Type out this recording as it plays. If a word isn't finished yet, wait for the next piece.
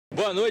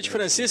Boa noite,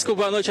 Francisco.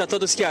 Boa noite a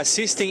todos que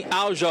assistem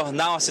ao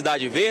Jornal A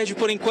Cidade Verde.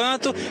 Por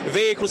enquanto,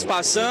 veículos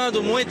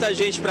passando, muita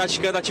gente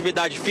praticando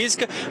atividade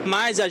física,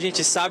 mas a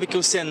gente sabe que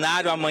o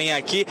cenário amanhã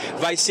aqui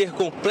vai ser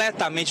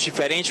completamente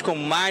diferente, com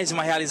mais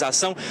uma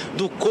realização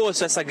do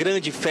Corso, essa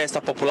grande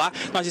festa popular.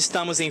 Nós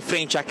estamos em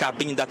frente à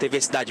cabine da TV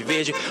Cidade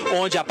Verde,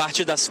 onde a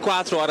partir das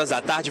 4 horas da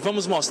tarde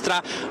vamos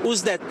mostrar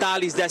os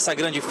detalhes dessa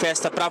grande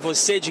festa para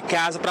você de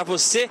casa, para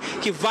você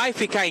que vai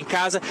ficar em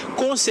casa,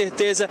 com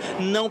certeza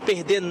não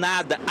perder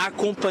nada,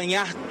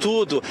 acompanhar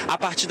tudo a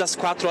partir das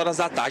 4 horas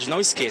da tarde,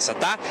 não esqueça,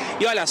 tá?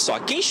 E olha só,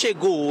 quem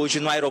chegou hoje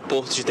no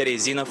aeroporto de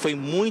Teresina foi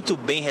muito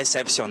bem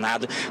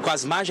recepcionado com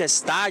as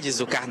majestades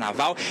do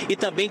carnaval e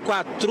também com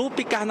a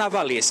trupe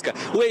carnavalesca.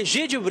 O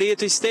Egídio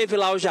Brito esteve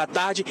lá hoje à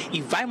tarde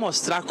e vai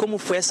mostrar como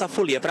foi essa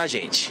folia pra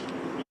gente.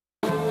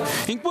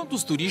 Enquanto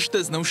os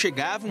turistas não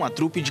chegavam, a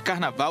trupe de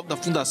carnaval da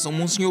Fundação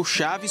Monsenhor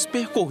Chaves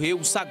percorreu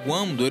o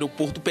saguão do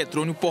aeroporto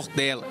Petrônio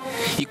Portela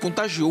e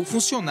contagiou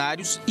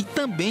funcionários e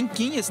também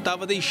quem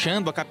estava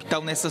deixando a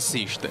capital nessa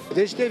sexta. A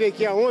gente esteve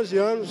aqui há 11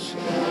 anos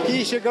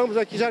e chegamos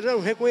aqui, já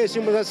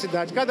reconhecemos a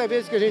cidade. Cada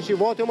vez que a gente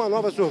volta é uma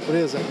nova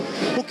surpresa.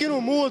 O que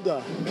não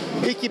muda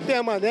e que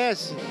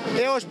permanece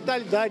é a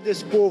hospitalidade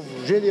desse povo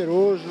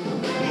generoso,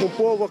 um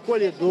povo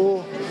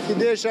acolhedor, que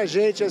deixa a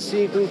gente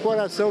assim com o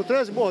coração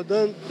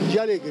transbordando de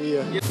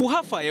alegria. O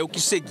Rafael, que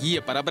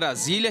seguia para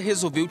Brasília,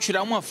 resolveu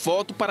tirar uma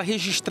foto para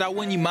registrar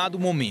o animado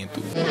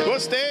momento.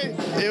 Gostei,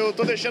 eu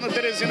tô deixando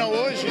Teresina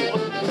hoje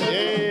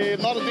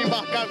e na hora de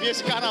embarcar vi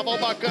esse carnaval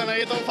bacana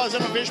aí, estamos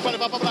fazendo um vídeo para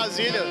levar para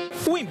Brasília.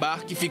 O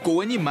embarque ficou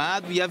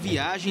animado e a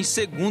viagem,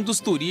 segundo os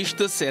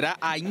turistas, será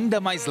ainda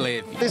mais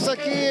leve. Isso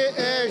aqui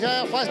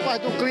já faz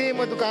parte do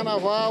clima do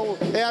carnaval,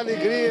 é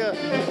alegria,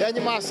 é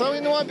animação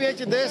e num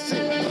ambiente desse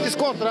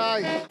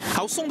descontrai.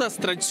 Ao som das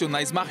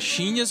tradicionais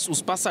marchinhas,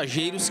 os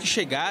passageiros que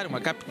chegaram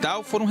à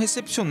capital foram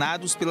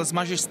recepcionados pelas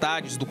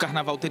majestades do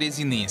carnaval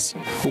teresinense.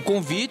 O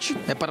convite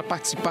é para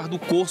participar do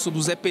Corso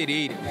do Zé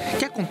Pereira,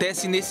 que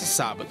acontece nesse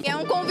sábado. É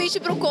um convite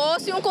para o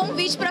Corso e um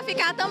convite para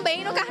ficar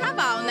também no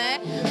carnaval, né?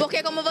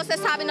 Porque, como você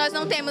sabe, nós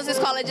não temos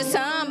escola de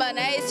samba,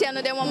 né? Esse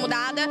ano deu uma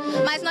mudada,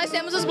 mas nós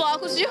temos os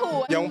blocos de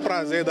rua. É um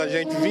prazer da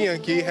gente vir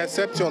aqui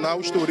recepcionar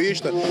os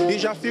turistas e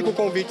já fica o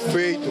convite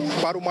feito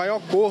para o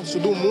maior corso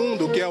do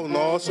mundo, que é o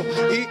nosso,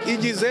 e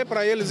dizer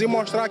para eles e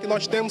mostrar que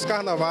nós temos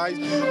carnavais,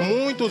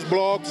 muitos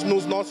blocos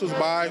nos nossos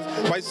bairros.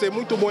 Vai ser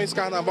muito bom esse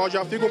carnaval,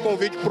 já fica o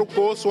convite para o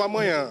Corso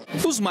amanhã.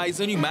 Os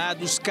mais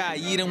animados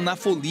caíram na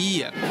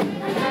folia.